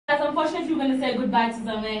Unfortunately, we're going to say goodbye to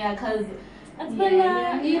Zameka because it's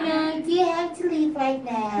been, do you have to leave right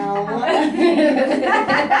now?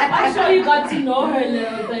 I'm sure you got to know her a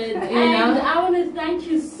little bit. And I want to thank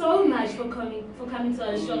you so much for coming to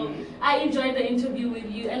our show. I enjoyed the interview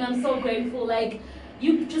with you, and I'm so grateful. Like,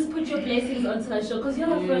 you just put your blessings onto our show because you're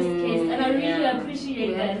the first guest, and I really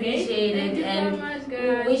appreciate that. Appreciate it. Thank you so much,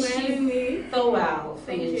 girl. Wish you so well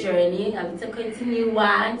for your journey and to continue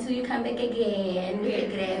on until you come back again with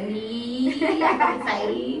the Grammy.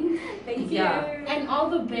 Thank you. And all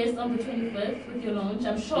the best on the 25th with your launch.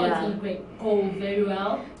 I'm sure it's going to go very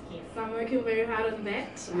well. Yes, I'm working very hard on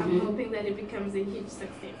that. I'm hoping that it becomes a huge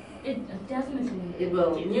success. It definitely it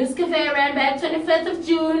will. News Cafe ran back 25th of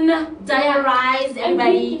June. Diarize,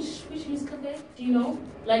 everybody. Which News Cafe? Do you know?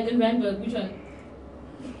 Like in Randburg, which one?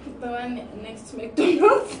 The one next to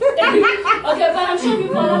McDonald's. Okay, but I'm sure if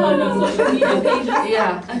you follow her on social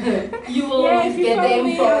media pages, you will if you get the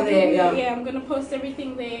info there. Yeah, I'm gonna post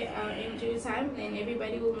everything there in due time, and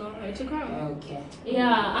everybody will know how to come. Okay.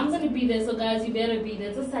 Yeah, I'm gonna be there, so guys, you better be there.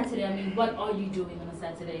 It's a Saturday. I mean, what are you doing on a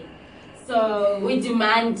Saturday? So we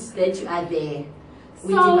demand that you are there.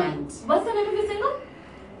 We demand. What's the name of your single?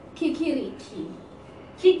 Kikiriki.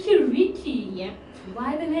 Kikiriki. Yeah.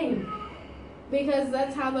 Why the name? Because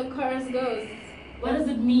that's how the chorus goes. What does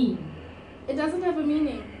it mean? It doesn't have a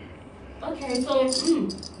meaning. Okay, so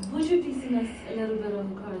would you please sing us a little bit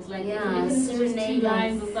of the chorus? Like, just 2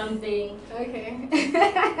 lines or something. Okay.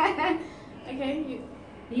 Okay.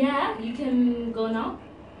 You can go now.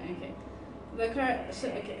 Okay. The chorus.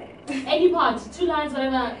 Okay. Any part, 2 lines,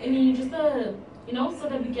 whatever. I mean, just so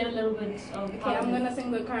that we get a little bit of. Okay, I'm gonna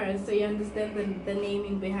sing the chorus so you understand the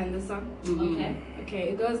naming behind the song. Okay. Okay,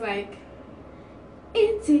 it goes like.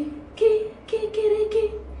 Iti ki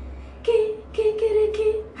kikiriki ki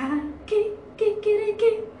kikiriki ha ki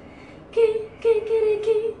kikiriki ki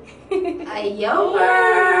kikiriki. Ayo, I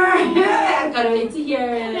can't wait to hear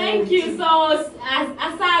it. Thank you. So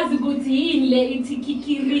asazi ukuthi yini le ithi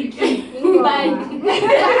kikiriki. But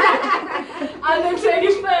on the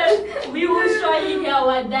 21st, we will surely hear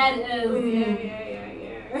what that is.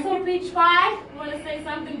 Yeah. So Peach Pie, wanna say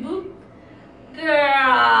something, boo?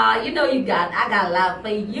 Girl, you know I got love for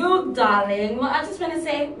you, darling. Well, I just want to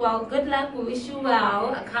say, well, good luck. We wish you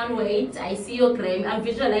well. I can't wait. I see your cream. I'm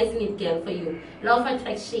visualizing it, girl, for you. Love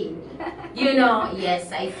attraction.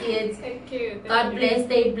 Yes, I see it. Thank you. God bless,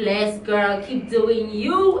 stay blessed, girl. Keep doing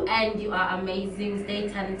you, and you are amazing. Stay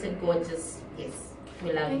talented, gorgeous. Yes,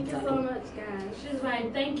 we love you, darling. Thank you so much, guys. She's right.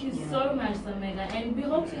 Thank you so much, Zameka. And we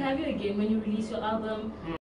hope to have you again when you release your album.